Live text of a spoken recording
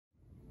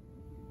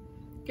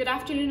Good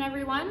afternoon,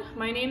 everyone.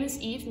 My name is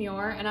Eve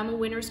Muir, and I'm a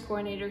winners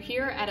coordinator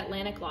here at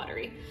Atlantic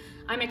Lottery.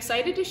 I'm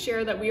excited to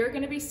share that we are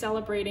going to be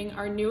celebrating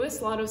our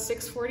newest Lotto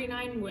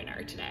 649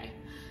 winner today.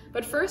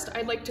 But first,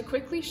 I'd like to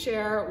quickly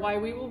share why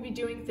we will be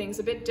doing things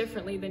a bit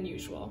differently than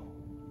usual.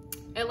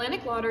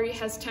 Atlantic Lottery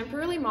has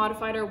temporarily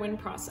modified our win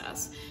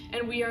process,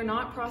 and we are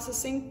not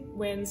processing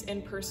wins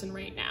in person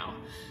right now.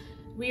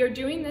 We are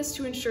doing this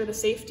to ensure the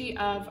safety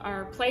of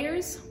our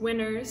players,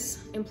 winners,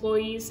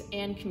 employees,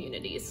 and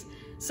communities.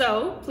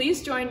 So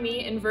please join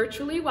me in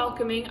virtually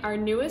welcoming our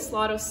newest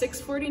Lotto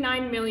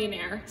 649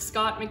 millionaire,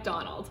 Scott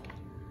MacDonald.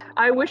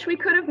 I wish we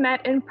could have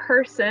met in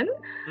person,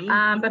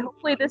 but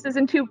hopefully this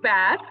isn't too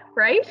bad,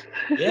 right?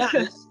 Yeah,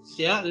 this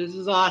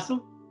is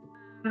awesome.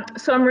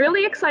 So I'm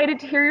really excited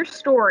to hear your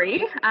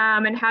story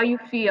and how you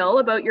feel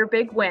about your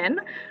big win.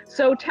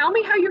 So tell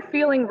me how you're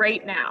feeling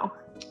right now.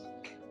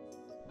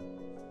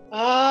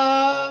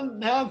 How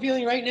I'm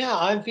feeling right now,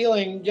 I'm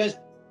feeling just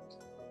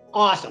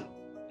awesome.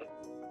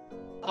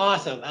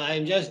 Awesome.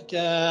 I'm just,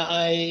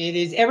 it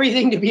is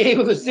everything to be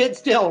able to sit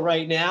still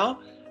right now.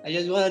 I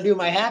just want to do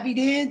my happy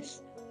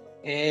dance,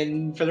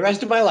 and for the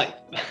rest of my life,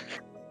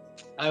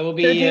 I will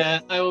be,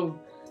 I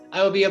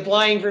will be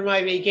applying for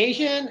my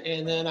vacation,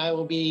 and then I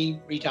will be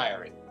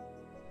retiring.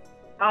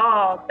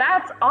 Oh,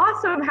 that's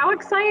awesome. How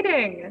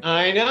exciting.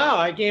 I know.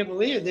 I can't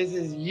believe it. This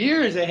is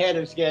years ahead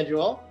of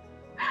schedule.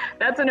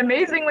 That's an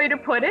amazing way to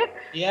put it.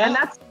 Yeah. And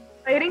that's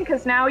exciting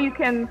because now you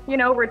can,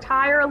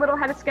 retire a little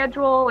ahead of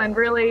schedule and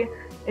really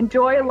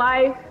enjoy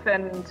life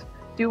and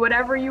do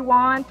whatever you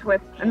want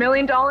with $1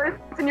 million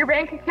in your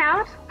bank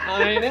account.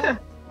 I know.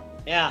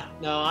 Yeah.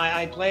 No,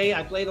 I play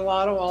the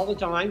Lotto all the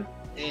time.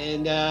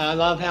 And I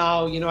love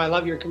how, I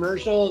love your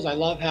commercials. I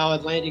love how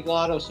Atlantic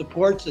Lotto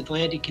supports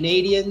Atlantic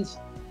Canadians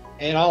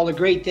and all the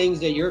great things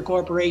that your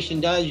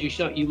corporation does.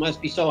 You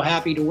must be so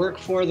happy to work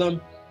for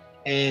them.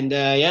 And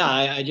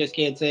I just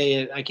can't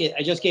say I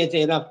just can't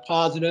say enough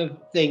positive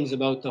things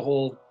about the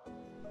whole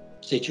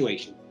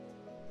situation.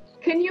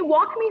 Can you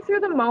walk me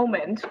through the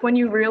moment when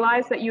you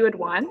realized that you had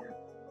won?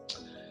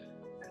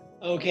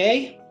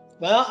 Okay.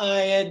 Well,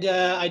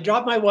 I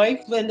dropped my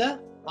wife Linda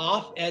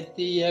off at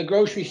the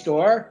grocery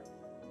store,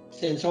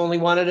 since only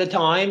one at a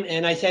time,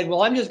 and I said,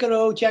 well, I'm just going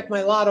to check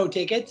my Lotto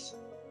tickets,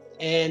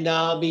 and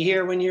I'll be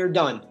here when you're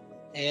done.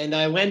 And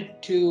I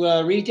went to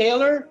a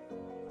retailer,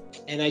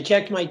 and I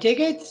checked my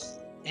tickets,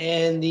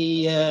 and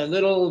the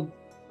little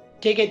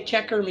ticket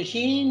checker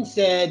machine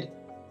said,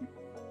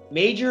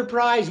 major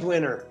prize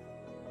winner.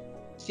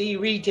 See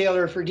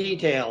retailer for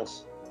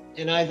details.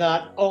 And I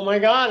thought, oh my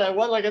God, I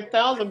won like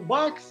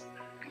 $1,000,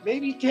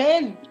 maybe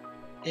 10.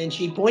 And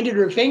she pointed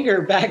her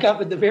finger back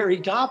up at the very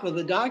top of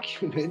the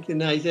document.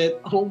 And I said,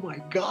 oh my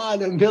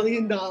God, $1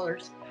 million.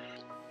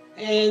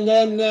 And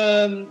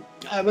then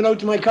I went out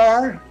to my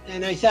car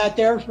and I sat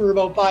there for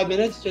about 5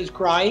 minutes, just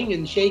crying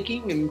and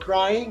shaking and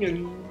crying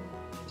and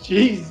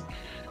jeez.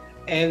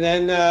 And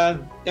then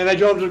I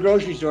drove to the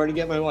grocery store to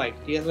get my wife,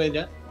 to get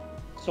Linda.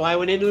 So I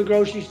went into the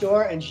grocery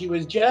store and she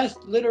was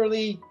just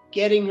literally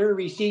getting her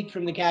receipt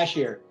from the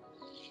cashier.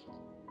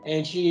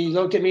 And she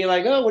looked at me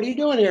like, oh, what are you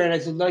doing here? And I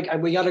said,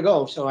 we got to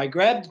go. So I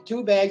grabbed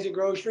 2 bags of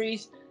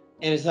groceries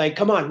and it's like,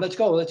 come on, let's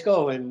go.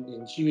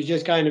 And she was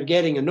just kind of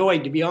getting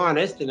annoyed, to be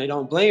honest, and I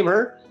don't blame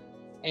her.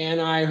 And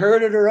I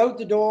herded her out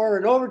the door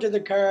and over to the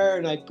car,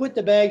 and I put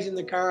the bags in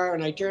the car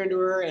and I turned to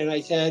her and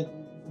I said,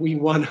 we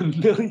won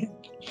 $1 million.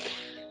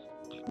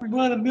 We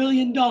won $1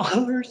 million.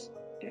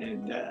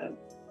 And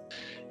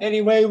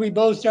anyway, we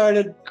both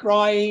started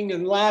crying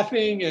and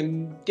laughing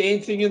and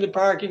dancing in the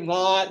parking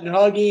lot and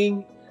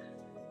hugging.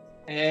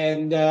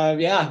 And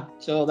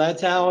so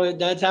that's how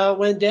it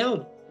went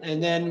down.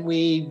 And then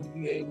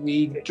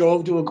we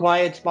drove to a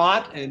quiet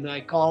spot, and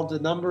I called the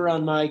number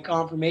on my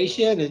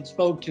confirmation and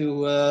spoke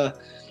to a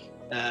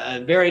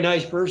very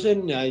nice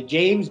person,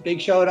 James.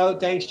 Big shout out,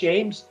 thanks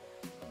James.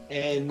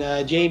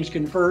 And James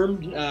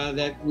confirmed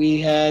that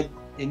we had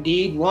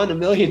indeed won $1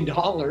 million.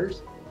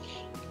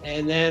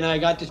 And then I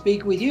got to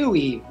speak with you,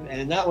 Eve,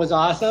 and that was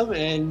awesome.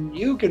 And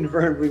you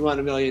confirmed we won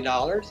 $1 million.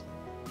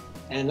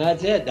 And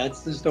that's it.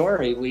 That's the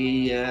story.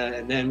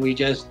 And then we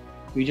just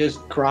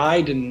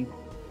cried and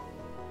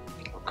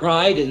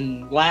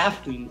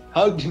laughed and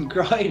hugged and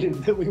cried, and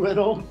then we went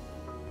home.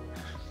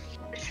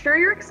 Sure,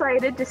 you're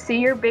excited to see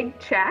your big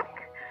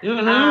check.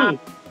 Mm-hmm.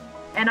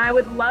 And I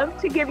would love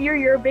to give you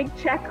your big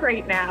check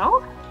right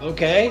now.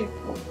 Okay.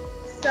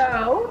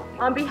 So,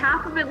 on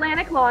behalf of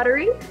Atlantic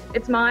Lottery,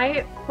 it's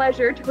my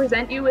pleasure to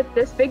present you with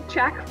this big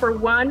check for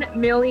 $1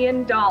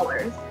 million.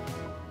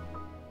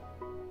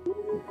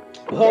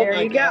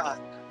 There you go.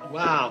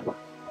 Wow.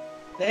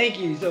 Thank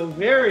you so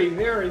very,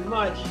 very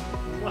much.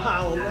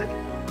 Wow.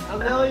 $1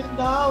 million.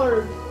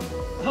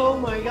 Oh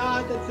my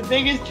God, that's the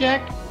biggest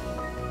check.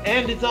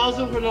 And it's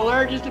also for the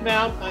largest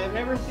amount I've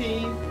ever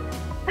seen.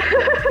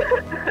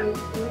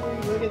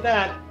 Look at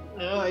that.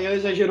 I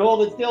guess I should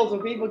hold it still so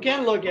people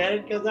can look at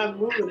it because I'm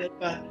moving it.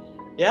 But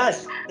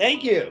yes,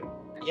 thank you.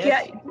 Yes.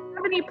 Yeah. Do you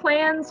have any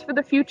plans for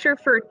the future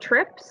for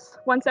trips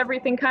once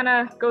everything kind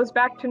of goes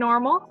back to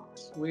normal?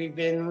 We've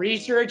been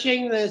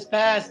researching this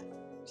past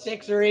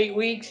 6 or 8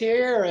 weeks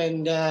here,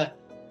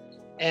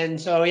 and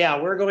so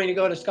yeah, we're going to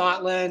go to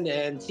Scotland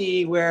and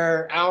see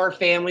where our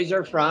families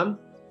are from.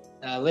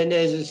 Linda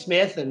is a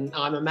Smith, and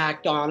I'm a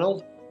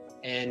MacDonald,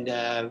 and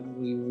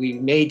we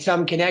made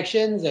some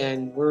connections,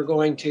 and we're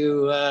going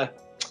to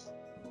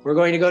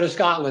go to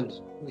Scotland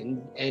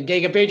and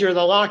take a picture of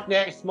the Loch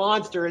Ness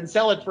monster and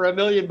sell it for $1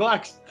 million.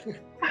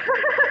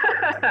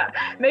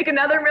 Make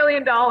another $1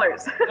 million.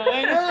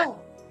 I know.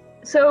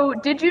 So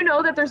did you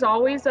know that there's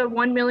always a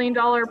 $1 million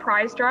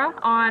prize draw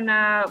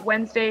on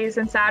Wednesdays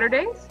and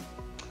Saturdays?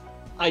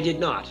 I did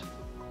not.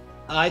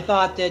 I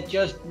thought that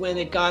just when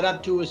it got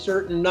up to a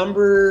certain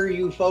number,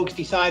 you folks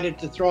decided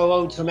to throw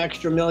out some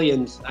extra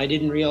millions. I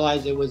didn't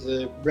realize it was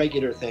a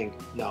regular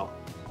thing. No.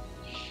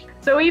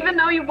 So even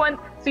though you won,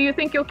 so you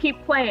think you'll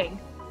keep playing?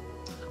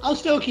 I'll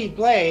still keep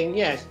playing,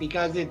 yes,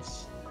 because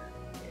it's,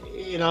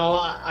 you know,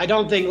 I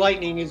don't think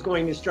lightning is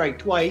going to strike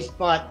twice,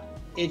 but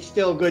it's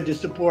still good to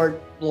support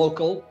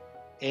local.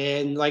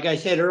 And like I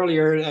said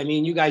earlier, I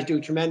mean, you guys do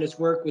tremendous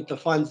work with the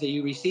funds that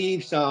you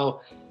receive.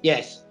 So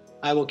yes,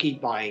 I will keep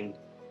buying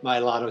my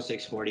Lotto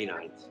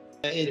 649s.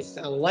 It's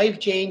a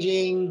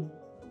life-changing,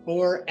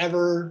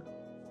 forever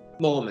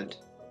moment.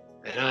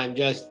 And I'm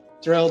just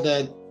thrilled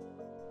that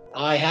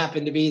I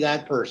happen to be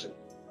that person.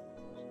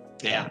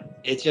 Yeah,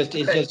 it's just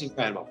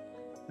incredible.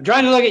 I'm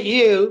trying to look at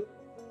you,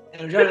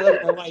 and I'm trying to look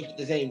at my wife at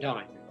the same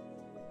time.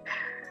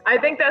 I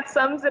think that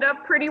sums it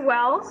up pretty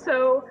well.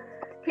 So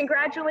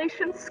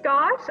congratulations,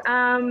 Scott.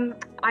 I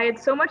had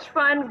so much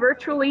fun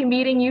virtually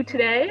meeting you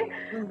today.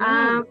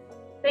 Mm-hmm.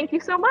 Thank you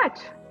so much.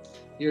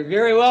 You're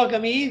very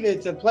welcome, Eve.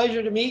 It's a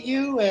pleasure to meet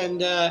you,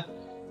 and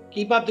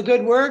keep up the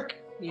good work.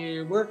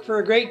 You work for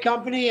a great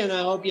company, and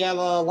I hope you have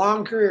a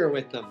long career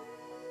with them.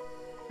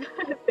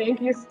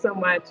 Thank you so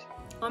much.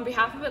 On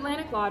behalf of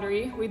Atlantic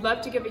Lottery, we'd love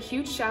to give a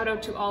huge shout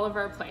out to all of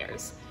our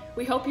players.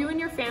 We hope you and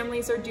your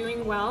families are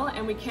doing well,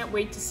 and we can't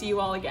wait to see you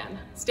all again.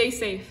 Stay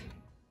safe.